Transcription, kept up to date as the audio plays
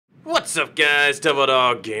What's up, guys?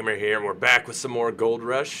 TheDevildogGamer here, and we're back with some more Gold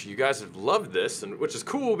Rush. You guys have loved this, and which is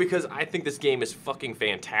cool because I think this game is fucking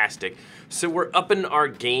fantastic. So we're upping our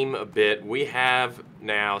game a bit. We have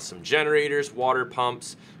now some generators, water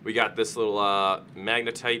pumps. We got this little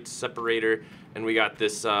magnetite separator, and we got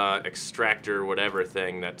this extractor whatever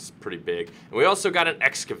thing that's pretty big. And we also got an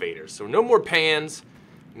excavator. So no more pans.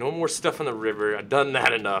 No more stuff in the river. I've done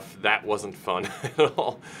that enough. That wasn't fun at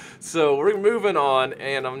all. So we're moving on,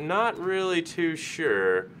 and I'm not really too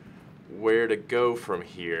sure where to go from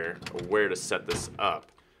here or where to set this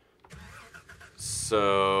up.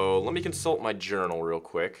 So let me consult my journal real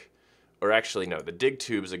quick. Or actually, no, the dig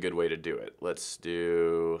tube is a good way to do it. Let's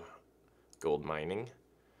do gold mining.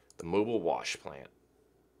 The mobile wash plant.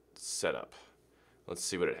 Setup. Let's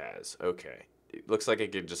see what it has. Okay. It looks like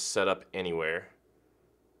it could just set up anywhere.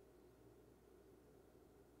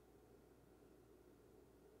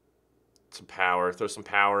 Some power, throw some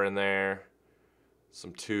power in there,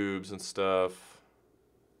 some tubes and stuff,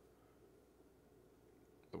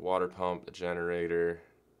 the water pump, the generator.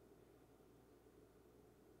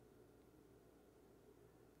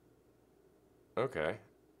 Okay.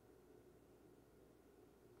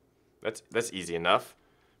 That's easy enough.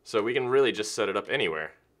 So we can really just set it up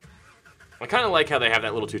anywhere. I kind of like how they have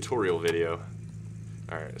that little tutorial video.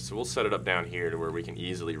 Alright, so we'll set it up down here to where we can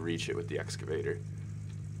easily reach it with the excavator.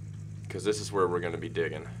 Because this is where we're going to be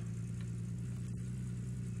digging.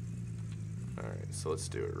 Alright, so let's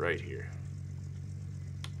do it right here.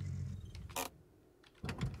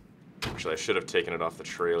 Actually, I should have taken it off the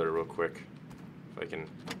trailer real quick. If I can...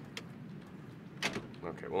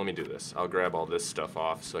 Okay, well let me do this. I'll grab all this stuff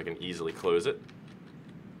off so I can easily close it.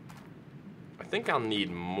 I think I'll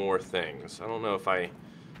need more things. I don't know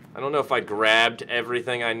if I grabbed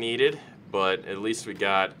everything I needed, but at least we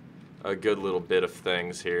got a good little bit of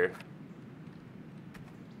things here.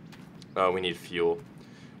 Oh, we need fuel.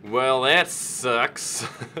 Well, that sucks.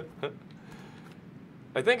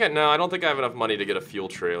 I don't think I have enough money to get a fuel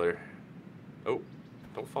trailer. Oh,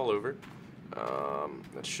 don't fall over.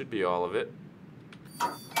 That should be all of it.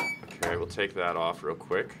 Okay, we'll take that off real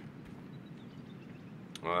quick.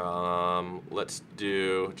 Let's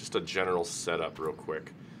do just a general setup real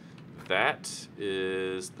quick. That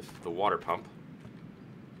is the water pump.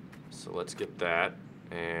 So let's get that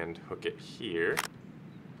and hook it here.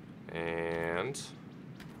 And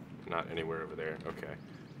not anywhere over there. Okay,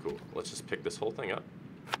 cool. Let's just pick this whole thing up.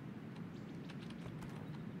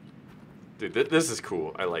 Dude, this is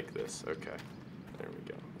cool. I like this. Okay, there we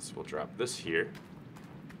go. So we'll drop this here.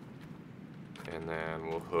 And then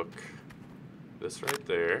we'll hook this right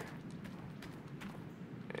there.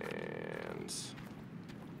 And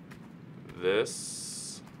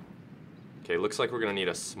this. Okay, looks like we're gonna need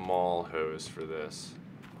a small hose for this.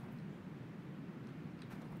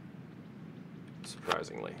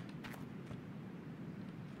 Surprisingly.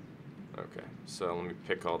 Okay, so let me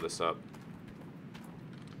pick all this up.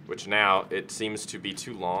 Which now, it seems to be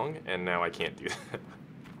too long, and now I can't do that.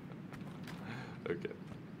 Okay.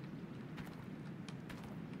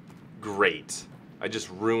 Great. I just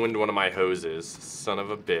ruined one of my hoses. Son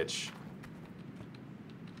of a bitch.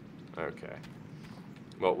 Okay.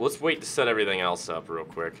 Well, let's wait to set everything else up real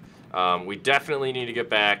quick. We definitely need to get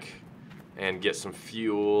back and get some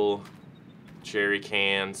fuel. Jerry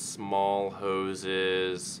cans, small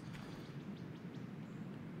hoses,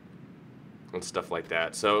 and stuff like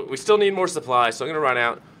that. So we still need more supplies, so I'm gonna run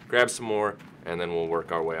out, grab some more, and then we'll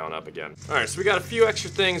work our way on up again. Alright, so we got a few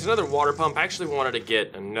extra things. Another water pump. I actually wanted to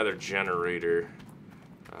get another generator.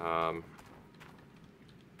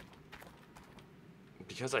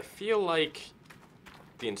 Because I feel like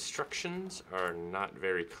the instructions are not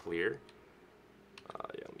very clear.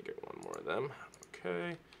 Yeah, let me get one more of them.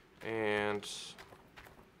 Okay. And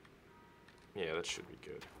yeah, that should be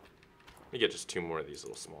good. Let me get just two more of these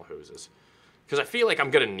little small hoses. Because I feel like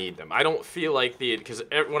I'm going to need them. I don't feel like because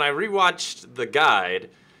when I rewatched the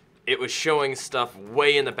guide, it was showing stuff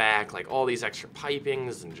way in the back, like all these extra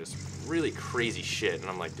pipings and just really crazy shit. And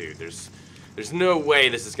I'm like, dude, there's no way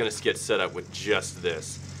this is going to get set up with just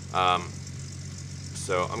this.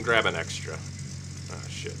 So I'm grabbing extra. Oh,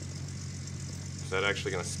 shit. Is that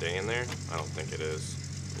actually going to stay in there? I don't think it is.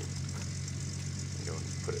 Go and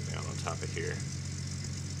put it down on top of here.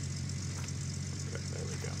 Okay, there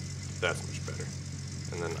we go. That's much better.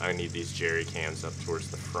 And then I need these jerry cans up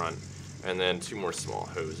towards the front, and then two more small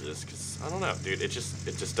hoses. Cause I don't know, dude. It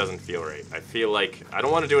just doesn't feel right. I feel like I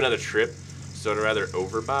don't want to do another trip, so I'd rather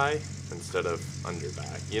overbuy instead of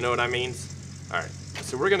underbuy. You know what I mean? All right.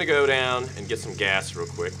 So we're gonna go down and get some gas real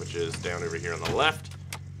quick, which is down over here on the left.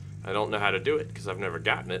 I don't know how to do it because I've never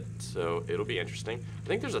gotten it, so it'll be interesting. I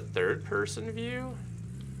think there's a third-person view.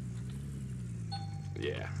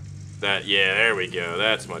 Yeah. Yeah, there we go.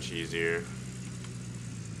 That's much easier.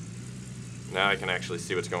 Now I can actually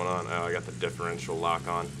see what's going on. Oh, I got the differential lock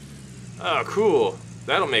on. Oh, cool.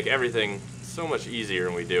 That'll make everything so much easier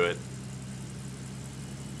when we do it.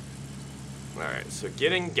 Alright, so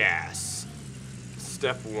getting gas.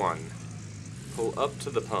 Step 1. Pull up to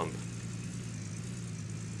the pump.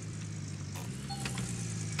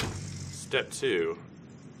 Step 2.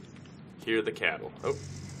 Hear the cattle. Oh.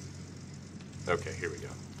 Okay, here we go.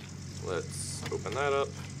 Let's open that up.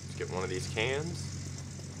 Let's get one of these cans.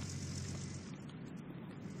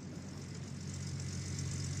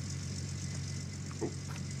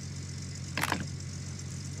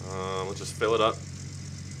 Let's just fill it up.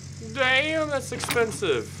 Damn, that's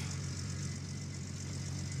expensive.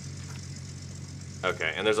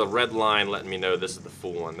 Okay, and there's a red line letting me know this is the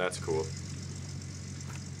full one. That's cool.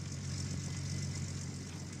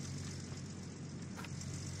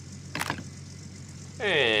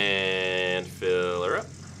 And fill her up.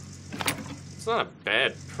 It's not a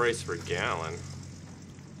bad price per gallon.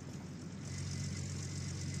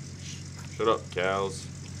 Shut up, cows.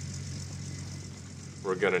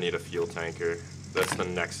 We're gonna need a fuel tanker. That's the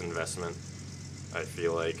next investment, I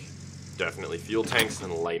feel like. Definitely fuel tanks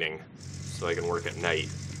and lighting, so I can work at night.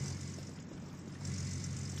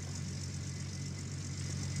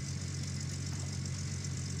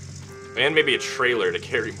 And maybe a trailer to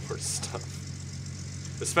carry more stuff.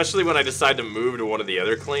 Especially when I decide to move to one of the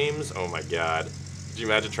other claims. Oh my god. Could you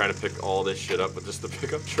imagine trying to pick all this shit up with just the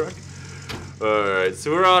pickup truck? Alright,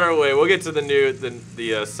 so we're on our way. We'll get to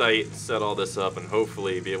the site, set all this up, and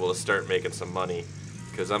hopefully be able to start making some money.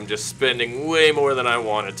 Because I'm just spending way more than I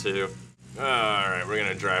wanted to. Alright, we're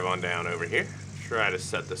going to drive on down over here. Try to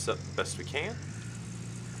set this up the best we can.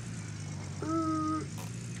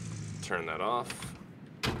 Turn that off.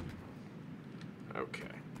 Okay.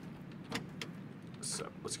 So,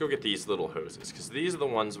 let's go get these little hoses, because these are the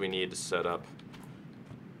ones we need to set up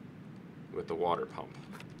with the water pump.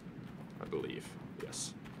 I believe.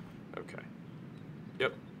 Yes. Okay.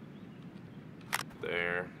 Yep.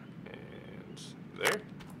 There. And there.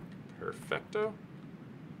 Perfecto.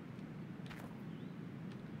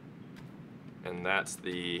 And that's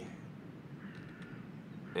the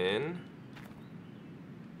in.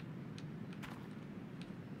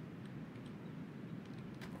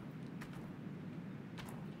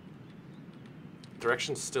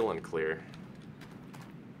 Direction's still unclear.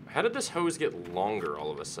 How did this hose get longer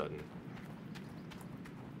all of a sudden?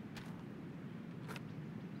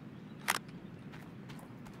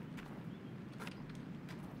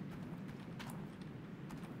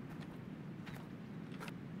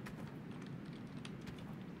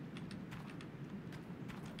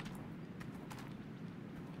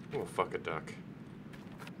 Oh, fuck a duck.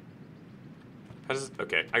 How does it,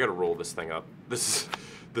 okay, I gotta roll this thing up. This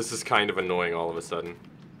is kind of annoying all of a sudden.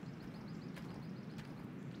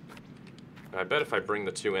 I bet if I bring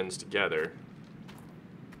the two ends together,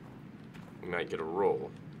 we might get a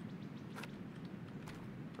roll.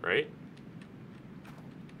 Right?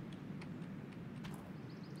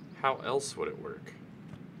 How else would it work?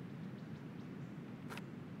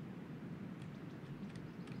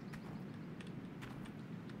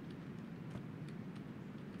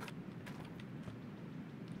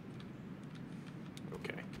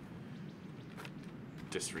 Okay.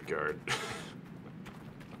 Disregard.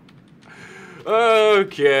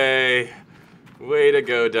 Okay. Way to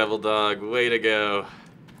go, Devil Dog. Way to go.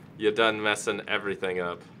 You done messing everything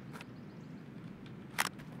up.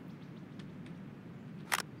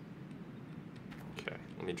 Okay,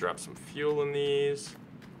 let me drop some fuel in these.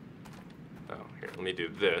 Oh, here, let me do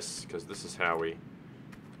this, because this is how we...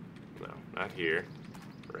 No, not here.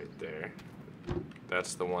 Right there.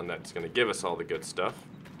 That's the one that's going to give us all the good stuff.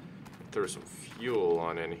 Throw some fuel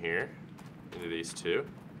on in here. Into these two.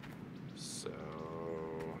 So,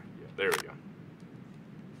 yeah, there we go.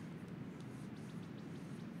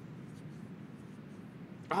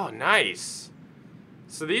 Oh, nice.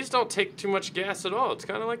 So these don't take too much gas at all. It's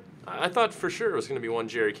kind of like, I thought for sure it was going to be 1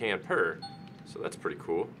 jerry can per. So that's pretty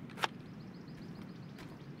cool.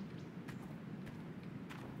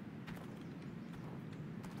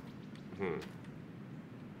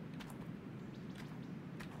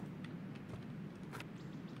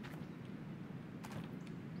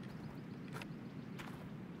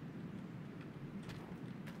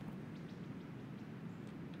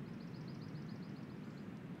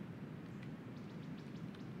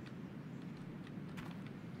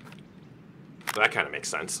 That kind of makes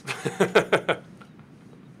sense.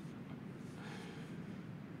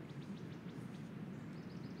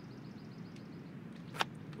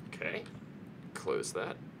 Okay. Close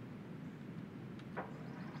that.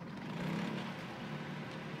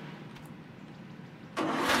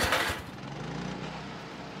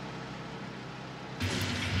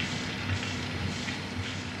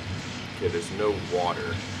 Okay, there's no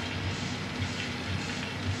water.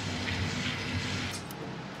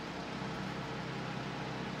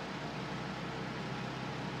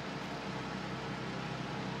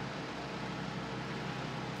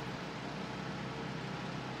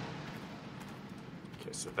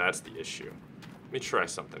 Okay, so that's the issue. Let me try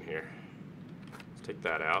something here. Let's take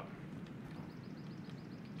that out.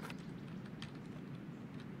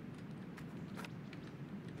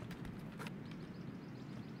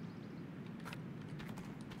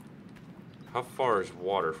 How far is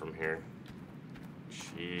water from here?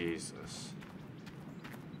 Jesus.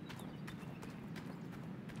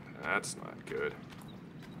 That's not good.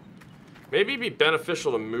 Maybe it'd be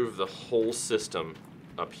beneficial to move the whole system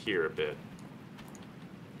up here a bit.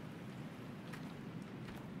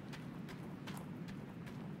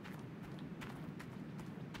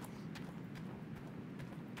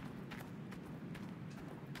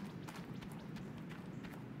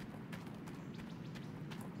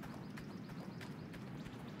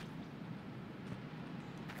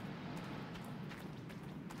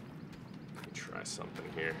 Try something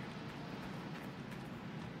here.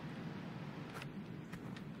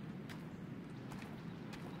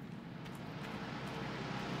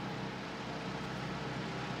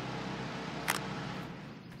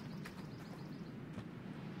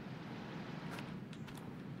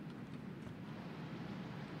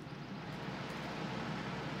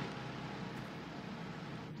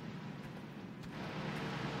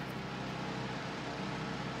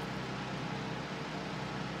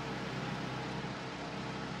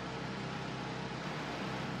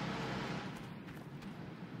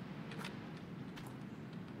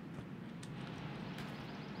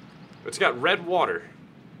 It's got red water.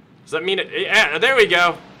 Does that mean it? Yeah, there we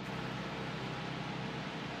go.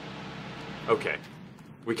 Okay.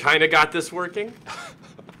 We kind of got this working.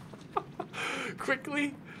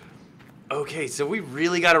 Quickly. Okay, so we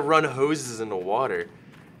really got to run hoses into water.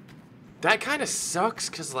 That kind of sucks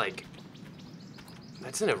because, like,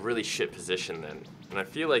 that's in a really shit position then. And I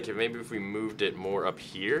feel like maybe if we moved it more up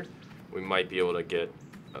here, we might be able to get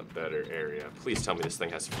a better area. Please tell me this thing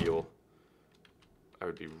has fuel. I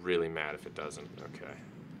would be really mad if it doesn't. Okay.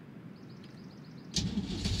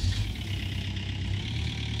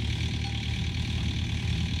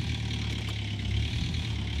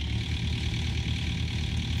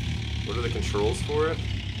 What are the controls for it?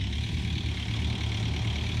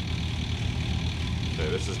 Okay,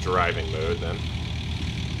 this is driving mode then.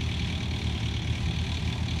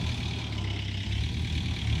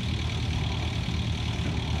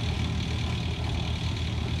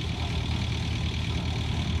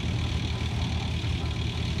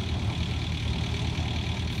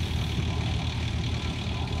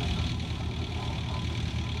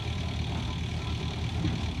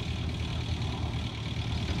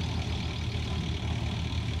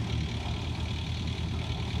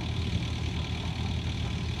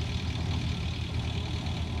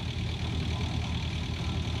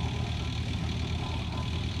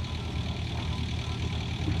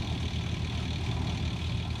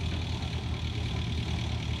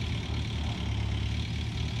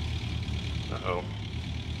 Uh-oh.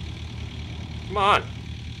 Come on.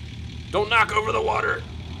 Don't knock over the water.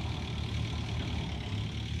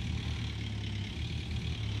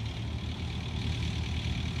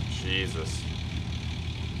 Jesus.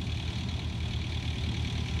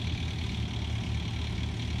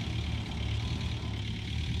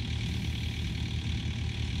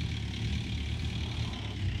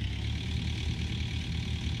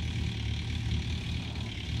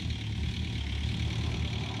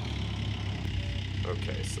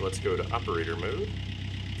 Okay, so let's go to operator mode.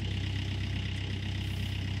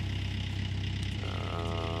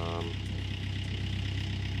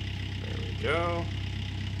 There we go.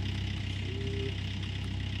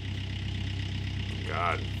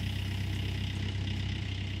 God.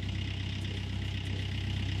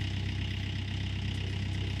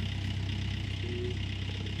 There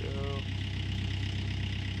we go.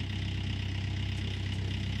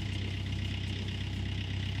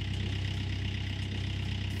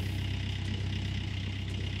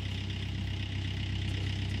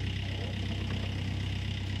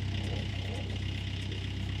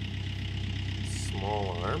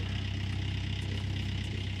 Small arm.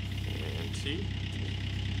 And T.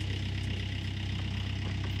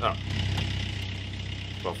 Oh.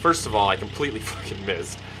 Well, first of all, I completely fucking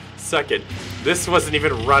missed. Second, this wasn't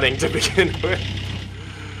even running to begin with.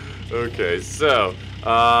 Okay, so,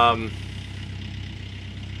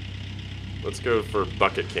 let's go for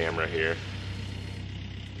bucket camera here.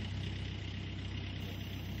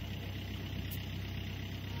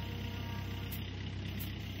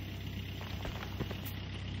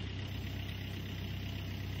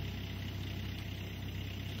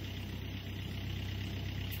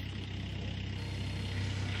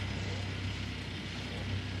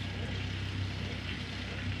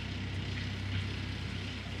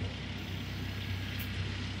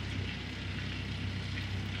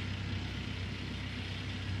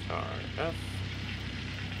 RF.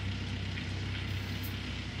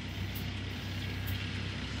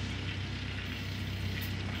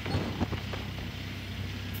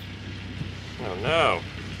 Oh no.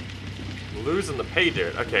 I'm losing the pay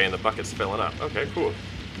dirt. Okay, and the bucket's filling up. Okay, cool.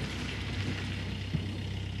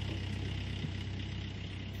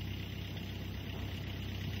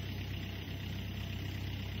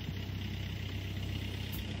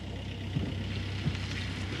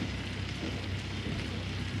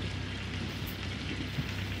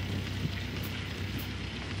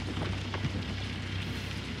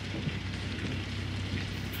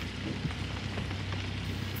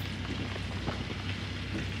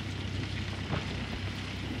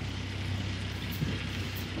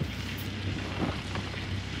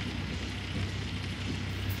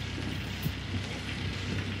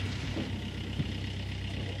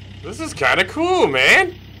 This is kind of cool,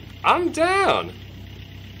 man. I'm down.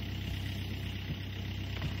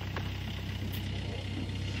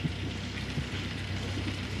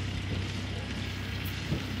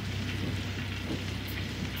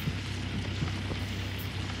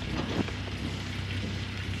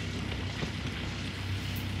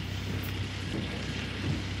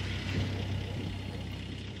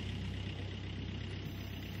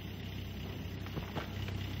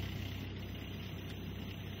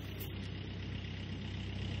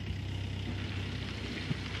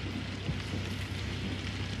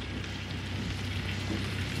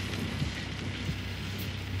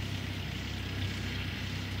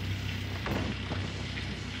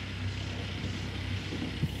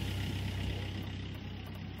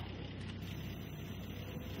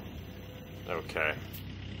 Okay,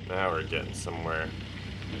 now we're getting somewhere.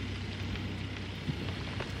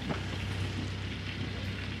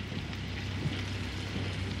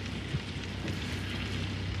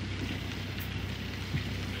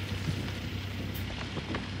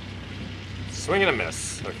 Swing and a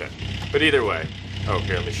miss. Okay, but either way. Oh,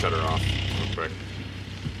 here, let me shut her off real quick.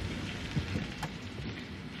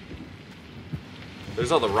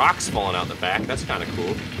 There's all the rocks falling out the back. That's kind of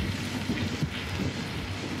cool.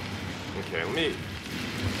 Okay, let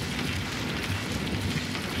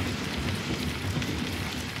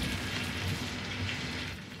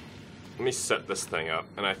me set this thing up.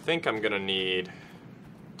 And I think I'm gonna need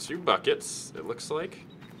 2 buckets, it looks like.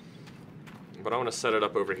 But I want to set it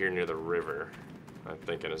up over here near the river. I'm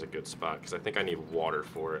thinking is a good spot, because I think I need water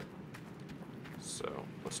for it. So,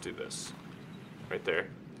 let's do this. Right there.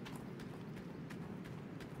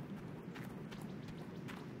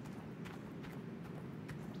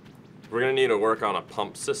 We're gonna need to work on a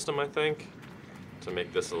pump system, I think, to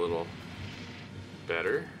make this a little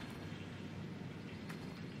better.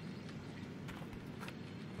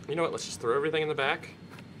 You know what, let's just throw everything in the back.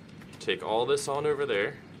 Take all this on over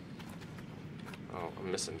there. Oh,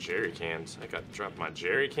 I'm missing jerry cans. I got to drop my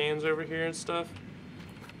jerry cans over here and stuff.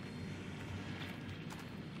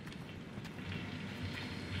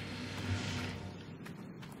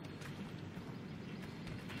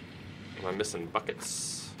 Am I missing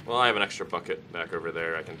buckets? Well, I have an extra bucket back over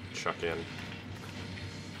there I can chuck in.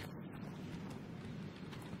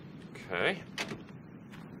 Okay.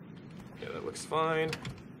 Yeah, that looks fine.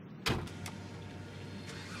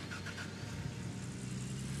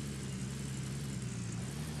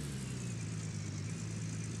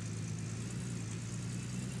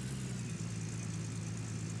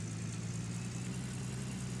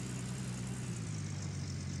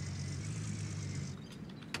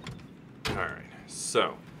 Alright,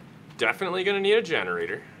 so definitely gonna need a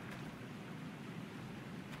generator.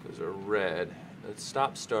 There's a red. Let's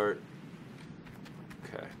stop start.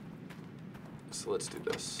 Okay. So let's do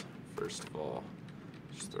this. First of all,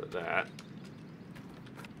 just throw that.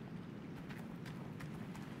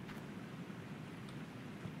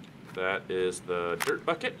 That is the dirt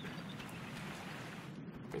bucket.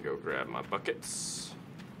 Let me go grab my buckets.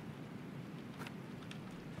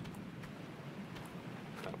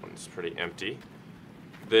 That one's pretty empty.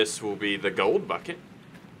 This will be the gold bucket.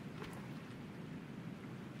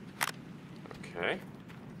 Okay.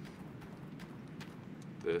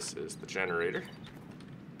 This is the generator.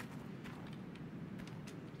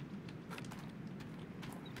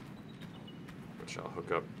 which I'll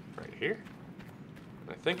hook up right here.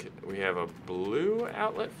 I think we have a blue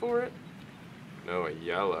outlet for it. No, a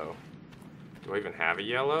yellow. Do I even have a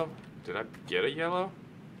yellow? Did I get a yellow?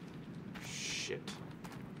 Shit.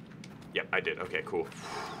 Yep, I did. Okay, cool.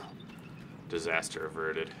 Disaster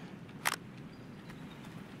averted.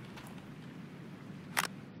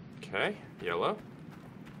 Okay, yellow.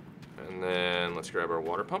 And then let's grab our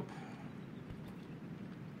water pump.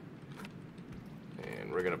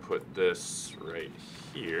 And we're gonna put this right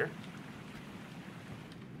here.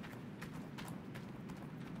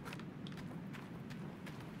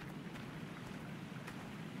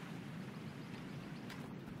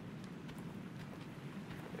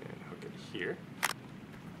 And hook it here.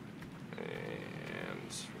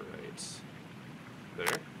 And right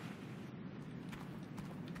there.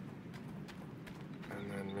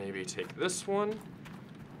 And then maybe take this one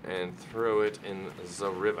and throw it in the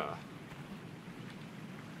river.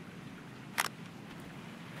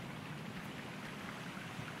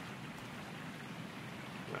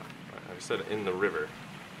 No, I said in the river.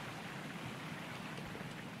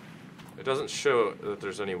 It doesn't show that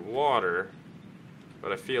there's any water,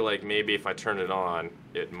 but I feel like maybe if I turn it on,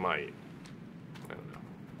 it might. I don't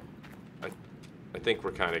know. I think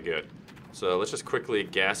we're kind of good. So let's just quickly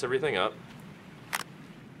gas everything up.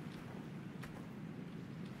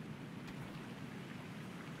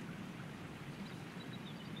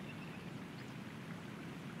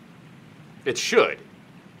 It should.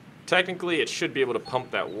 Technically, it should be able to pump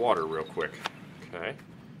that water real quick. Okay.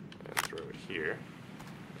 And throw it here.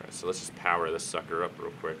 Alright, so let's just power this sucker up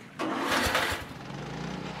real quick.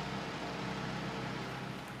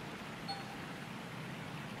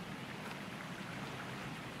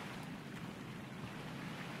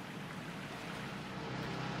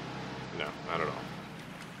 No, not at all.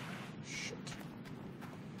 Shit.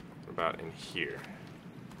 What about in here?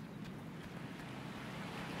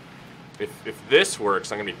 If this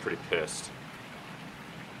works, I'm gonna be pretty pissed.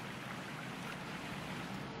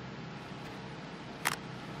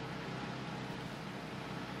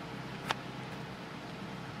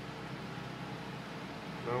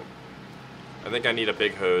 Nope. I think I need a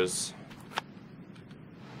big hose.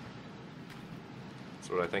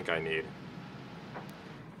 That's what I think I need.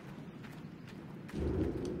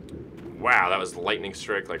 Wow, that was lightning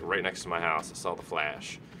strike like right next to my house. I saw the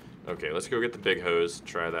flash. Okay, let's go get the big hose,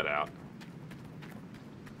 try that out.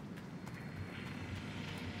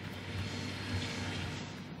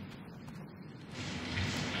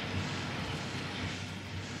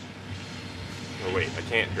 Oh wait, I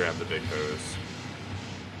can't grab the big hose.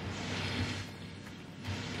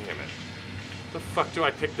 Damn it. The fuck do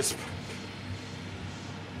I pick this?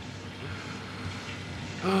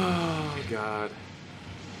 Oh god.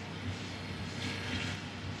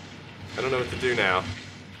 I don't know what to do now.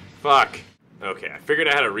 Fuck. Okay, I figured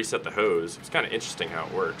out how to reset the hose. It's kind of interesting how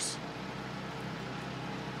it works.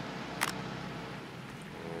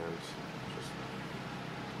 And just...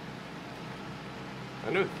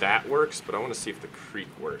 I know that works, but I want to see if the creek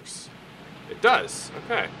works. It does.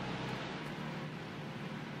 Okay.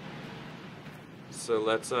 So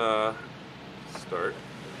let's start.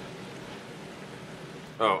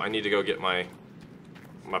 Oh, I need to go get my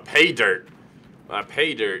pay dirt. My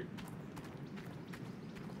pay dirt.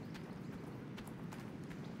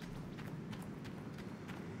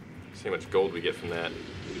 See how much gold we get from that.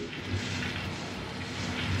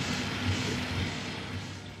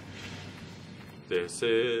 This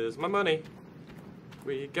is my money.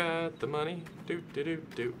 We got the money. Do do do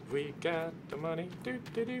do. We got the money. Do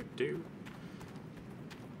do do do.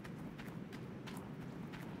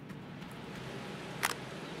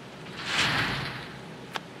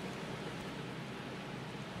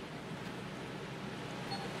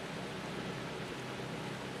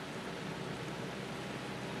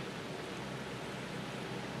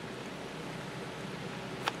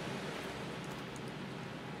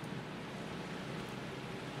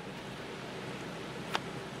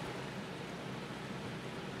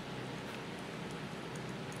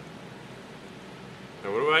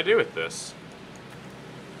 Now what do I do with this?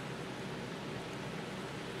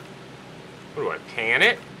 What do I pan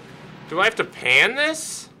it? Do I have to pan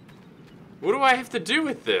this? What do I have to do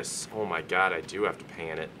with this? Oh my god, I do have to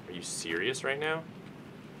pan it. Are you serious right now?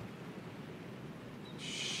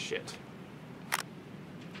 Shit.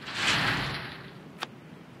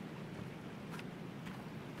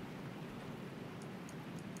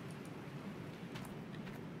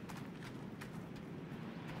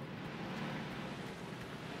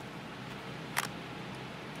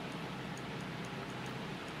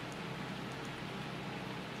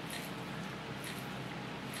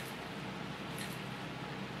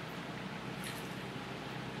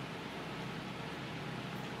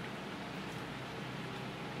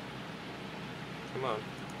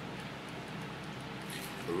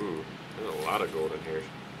 There's a lot of gold in here.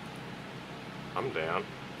 I'm down.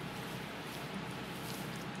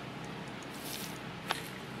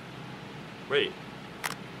 Wait.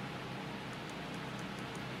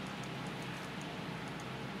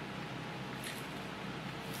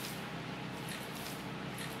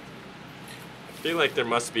 I feel like there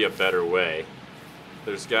must be a better way.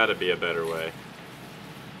 There's gotta be a better way.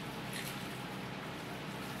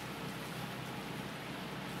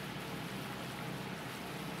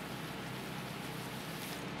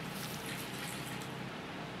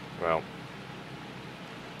 Well,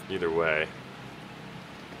 either way,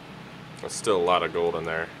 there's still a lot of gold in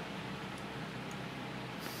there.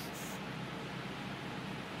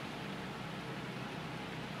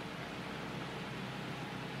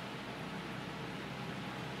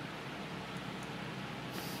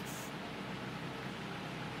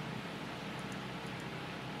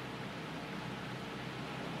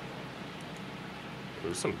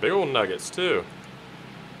 Ooh, some big old nuggets too.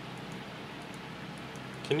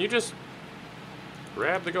 Can you just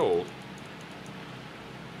grab the gold?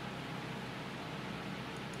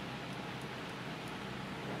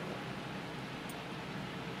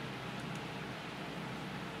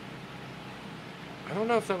 I don't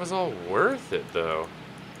know if that was all worth it though.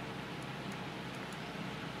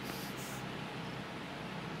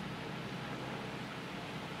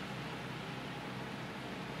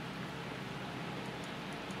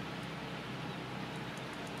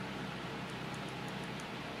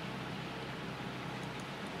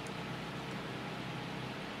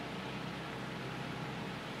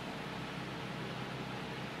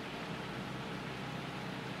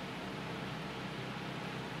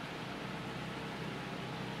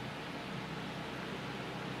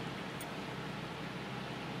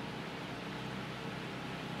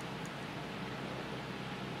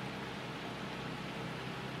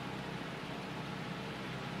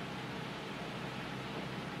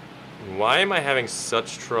 Why am I having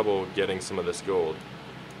such trouble getting some of this gold?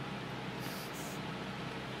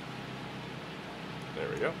 There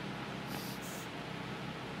we go.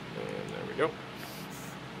 And there we go.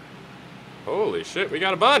 Holy shit, we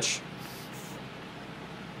got a bunch!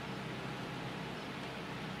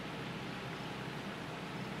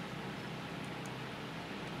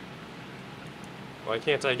 Why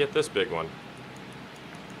can't I get this big one?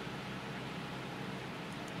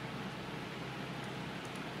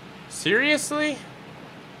 Seriously?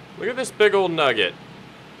 Look at this big old nugget.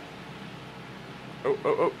 Oh,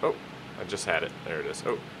 oh, oh, oh. I just had it. There it is.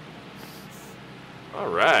 Oh.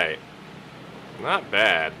 Alright. Not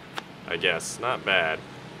bad, I guess. Not bad.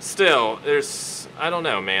 Still, there's... I don't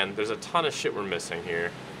know, man. There's a ton of shit we're missing here.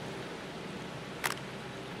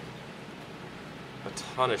 A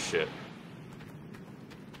ton of shit.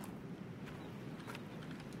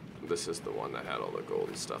 This is the one that had all the gold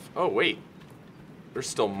and stuff. Oh, wait. There's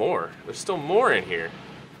still more. There's still more in here.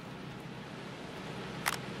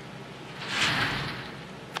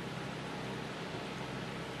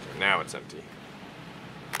 Okay, now it's empty.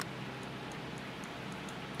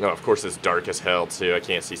 Oh, of course it's dark as hell, too. I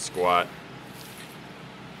can't see squat.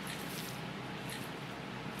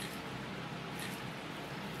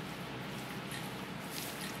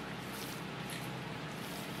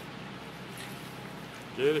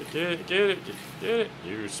 Get it, get it, get it, get it.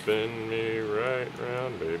 You spin me right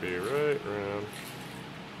round, baby, right round.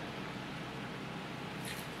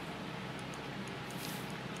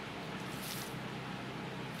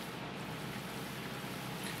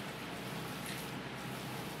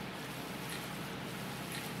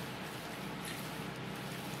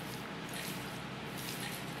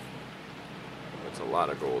 That's a lot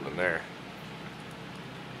of gold in there.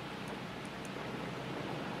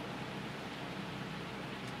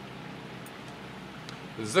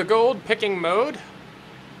 The gold picking mode?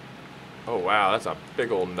 Oh wow, that's a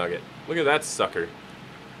big old nugget. Look at that sucker.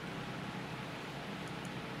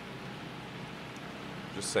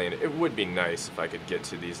 Just saying, it would be nice if I could get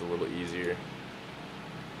to these a little easier.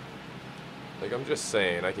 Like, I'm just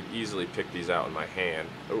saying, I could easily pick these out in my hand.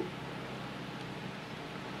 Oh.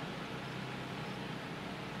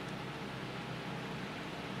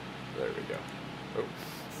 There we go. Oh,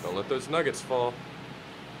 don't let those nuggets fall.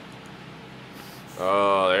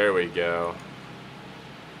 Oh, there we go.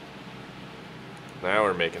 Now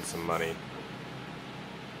we're making some money.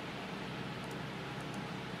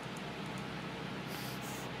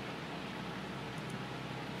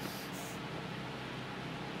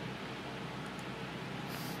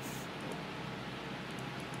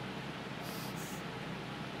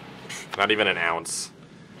 Not even an ounce.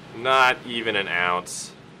 Not even an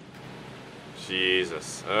ounce.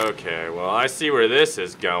 Jesus. Okay, well, I see where this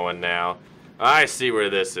is going now. I see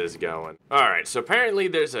where this is going. Alright, so apparently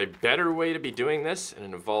there's a better way to be doing this, and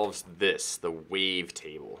it involves this, the wave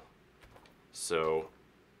table. So,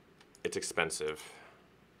 it's expensive.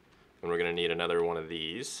 And we're gonna need another one of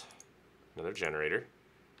these. Another generator.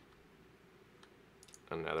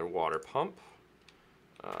 Another water pump.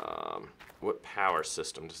 What power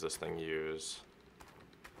system does this thing use?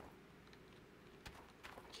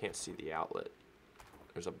 Can't see the outlet.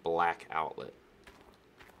 There's a black outlet.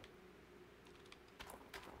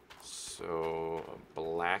 So, a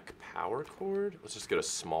black power cord? Let's just get a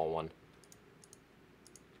small one.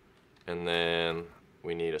 And then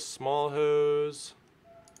we need a small hose,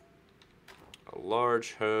 a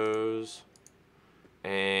large hose,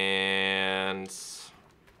 and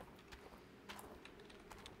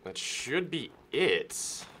that should be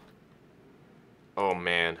it. Oh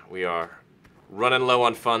man, we are running low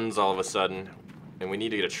on funds all of a sudden, and we need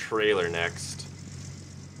to get a trailer next.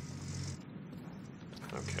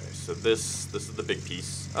 Okay, so this is the big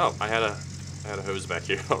piece. Oh, I had a hose back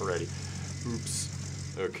here already. Oops.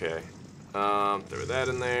 Okay. Throw that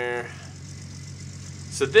in there.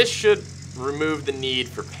 So this should remove the need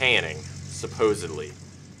for panning, supposedly,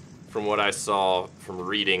 from what I saw from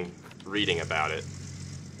reading about it.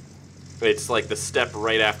 It's like the step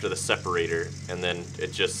right after the separator, and then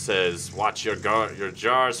it just says, "Watch your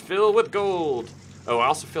jars fill with gold." Oh, I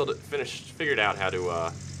also figured out how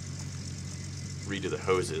to redo the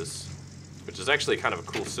hoses, which is actually kind of a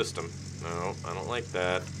cool system. No, I don't like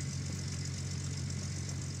that.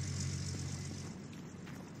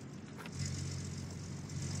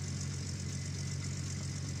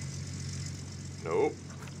 Nope.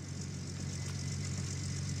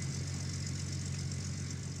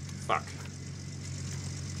 Fuck.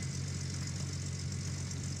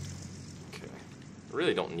 Okay. I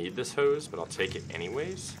really don't need this hose, but I'll take it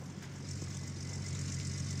anyways.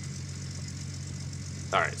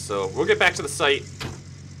 Alright, so we'll get back to the site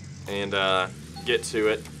and get to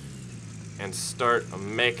it and start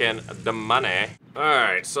making the money.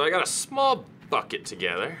 Alright, so I got a small bucket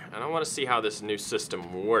together, and I want to see how this new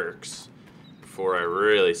system works before I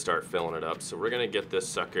really start filling it up. So we're going to get this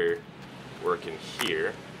sucker working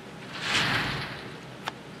here.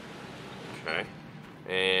 Okay,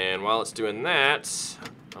 and while it's doing that,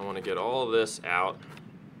 I want to get all of this out.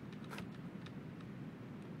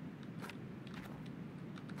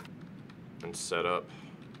 And set up.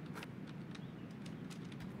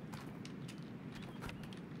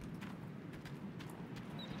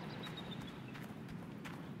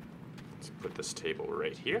 Let's put this table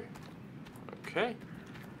right here. Okay.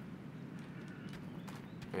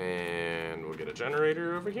 And we'll get a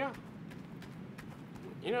generator over here.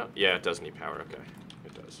 You know, yeah, it does need power. Okay,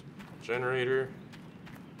 it does. Generator.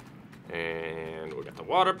 And we'll get the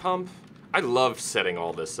water pump. I love setting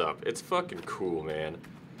all this up. It's fucking cool, man.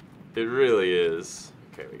 It really is.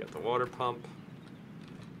 Okay, we got the water pump.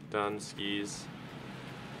 Done, skis.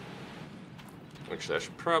 Actually, I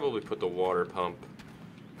should probably put the water pump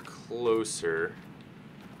closer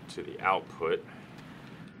to the output.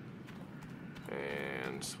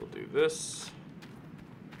 And we'll do this.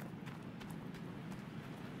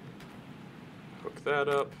 Hook that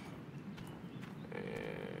up.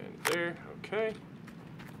 And there, okay.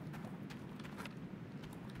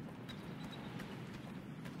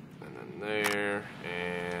 And then there,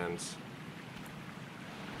 and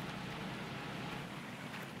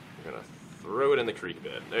I'm gonna throw it in the creek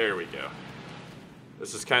bed. There we go.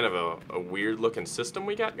 This is kind of a weird looking system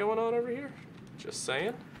we got going on over here. Just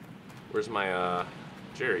saying. Where's my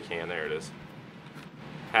jerry can? There it is.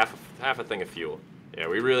 Half a thing of fuel. Yeah,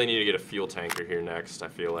 we really need to get a fuel tanker here next, I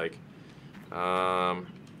feel like. Oh,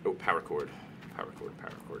 power cord. Power cord,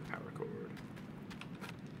 power cord, power cord.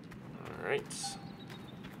 Alright.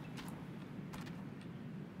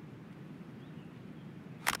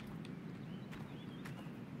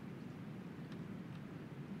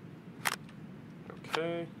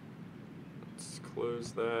 Okay. Let's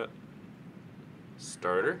close that.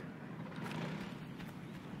 Starter.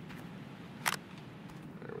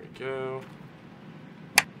 There we go.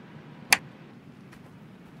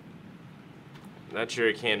 That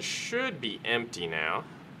jerry can should be empty now.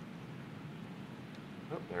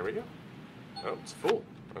 Oh, there we go. Oh, it's full.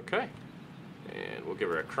 Okay. And we'll give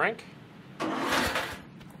her a crank.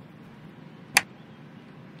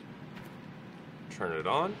 Turn it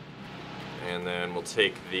on. And then we'll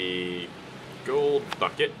take the gold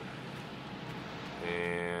bucket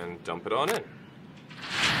and dump it on in.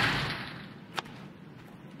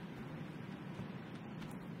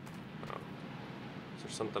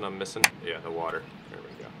 Something I'm missing? Yeah, the water. There we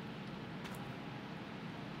go.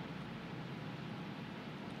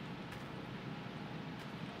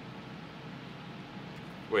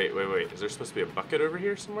 Wait. Is there supposed to be a bucket over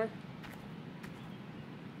here somewhere?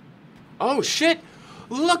 Oh, shit!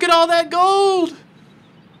 Look at all that gold!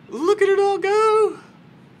 Look at it all go!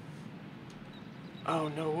 Oh,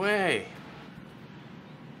 no way.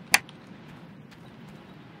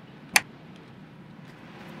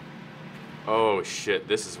 Oh, shit.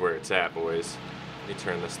 This is where it's at, boys. Let me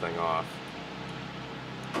turn this thing off.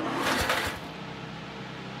 How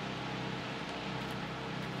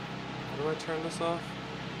do I turn this off?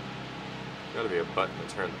 Gotta be a button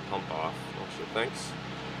to turn the pump off. Oh shit, thanks.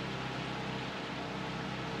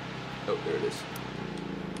 Oh, there it is.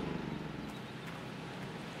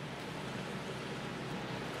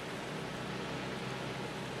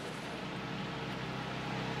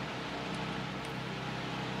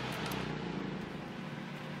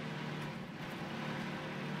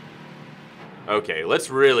 Okay, let's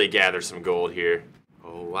really gather some gold here.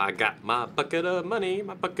 Oh, I got my bucket of money,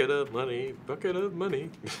 my bucket of money, bucket of money.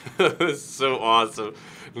 It's so awesome.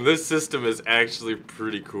 This system is actually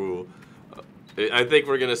pretty cool. I think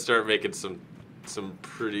we're gonna start making some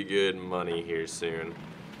pretty good money here soon.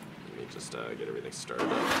 Let me just get everything started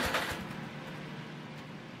up.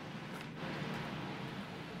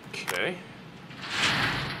 Okay.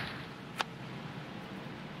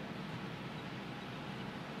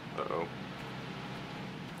 Uh-oh.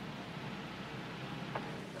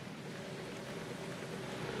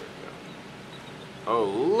 Oh,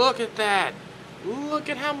 look at that! Look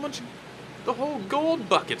at how much the whole gold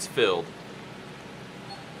bucket's filled.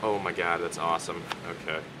 Oh my god, that's awesome.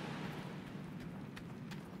 Okay.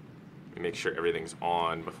 Let me make sure everything's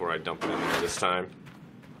on before I dump it in there this time.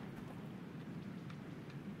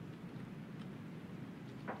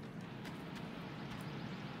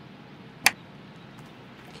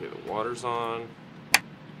 Okay, the water's on.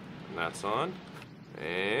 And that's on.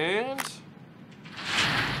 And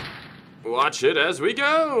watch it as we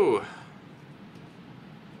go!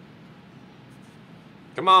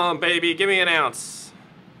 Come on, baby, give me an ounce.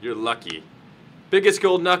 You're lucky. Biggest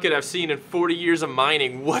gold nugget I've seen in 40 years of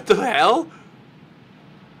mining. What the hell?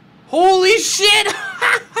 Holy shit!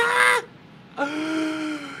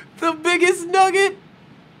 The biggest nugget!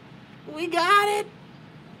 We got it!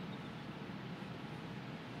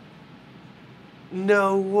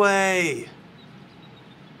 No way!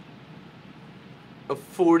 A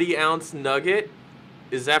 40-ounce nugget?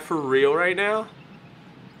 Is that for real right now?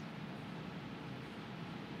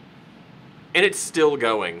 And it's still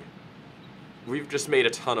going. We've just made a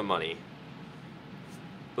ton of money.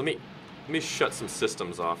 Let me shut some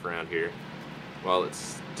systems off around here while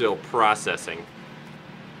it's still processing.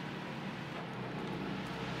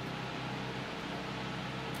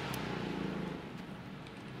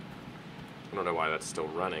 I don't know why that's still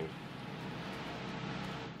running.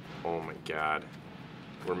 Oh my god.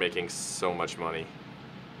 We're making so much money.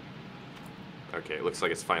 Okay, looks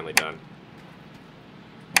like it's finally done.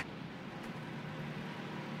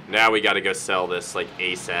 Now we gotta go sell this, like,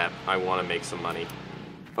 ASAP. I wanna make some money.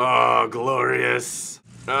 Oh, glorious!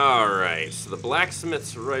 Alright, so the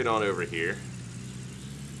blacksmith's right on over here.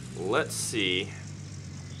 Let's see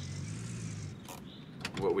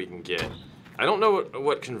what we can get. I don't know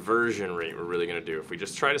what conversion rate we're really gonna do. If we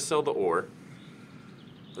just try to sell the ore.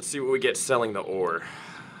 Let's see what we get selling the ore.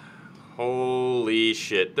 Holy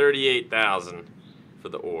shit, 38,000 for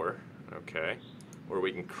the ore. Okay. Or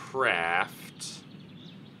we can craft.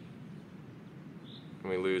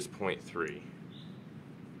 And we lose 0.3.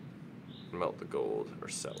 Melt the gold or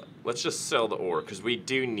sell it. Let's just sell the ore because we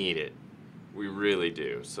do need it. We really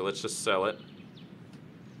do. So let's just sell it.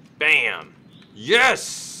 Bam!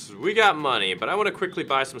 Yes! We got money, but I want to quickly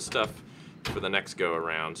buy some stuff for the next go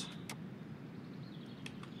around.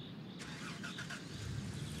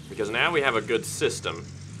 Because now we have a good system.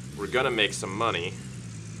 We're gonna make some money.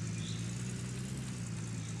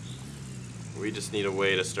 We just need a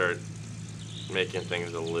way to start making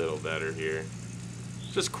things a little better here.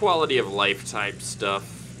 Just quality of life type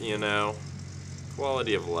stuff, you know?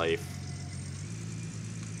 Quality of life.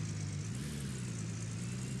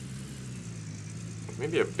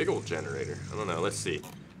 Maybe a big old generator. I don't know, let's see.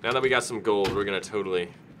 Now that we got some gold, we're gonna totally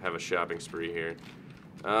have a shopping spree here.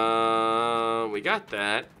 We got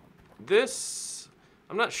that. This,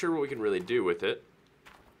 I'm not sure what we can really do with it.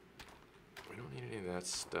 We don't need any of that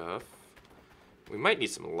stuff. We might need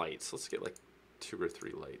some lights. Let's get like 2 or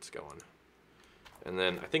 3 lights going. And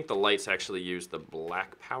then I think the lights actually use the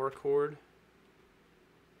black power cord.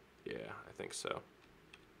 Yeah, I think so.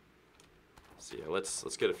 So yeah,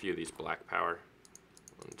 let's get a few of these black power.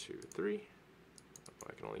 1, 2, 3. Oh,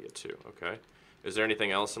 I can only get 2. Okay. Is there anything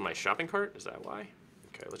else in my shopping cart? Is that why?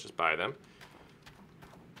 Okay, let's just buy them.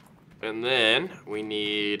 And then we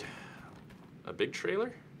need a big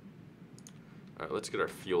trailer. All right, let's get our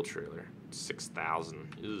fuel trailer. 6,000.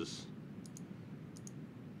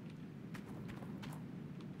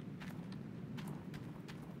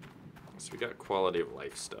 So we got quality of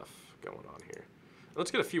life stuff going on here. Let's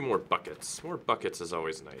get a few more buckets. More buckets is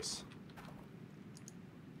always nice.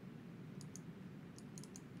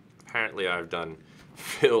 Apparently I've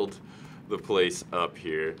filled the place up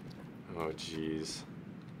here. Oh, jeez.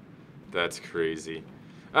 That's crazy.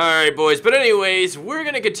 Alright, boys. But anyways, we're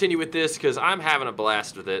going to continue with this because I'm having a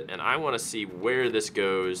blast with it, and I want to see where this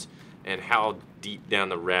goes and how deep down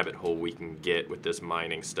the rabbit hole we can get with this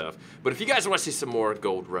mining stuff. But if you guys want to see some more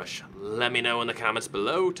Gold Rush, let me know in the comments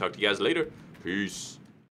below. Talk to you guys later. Peace.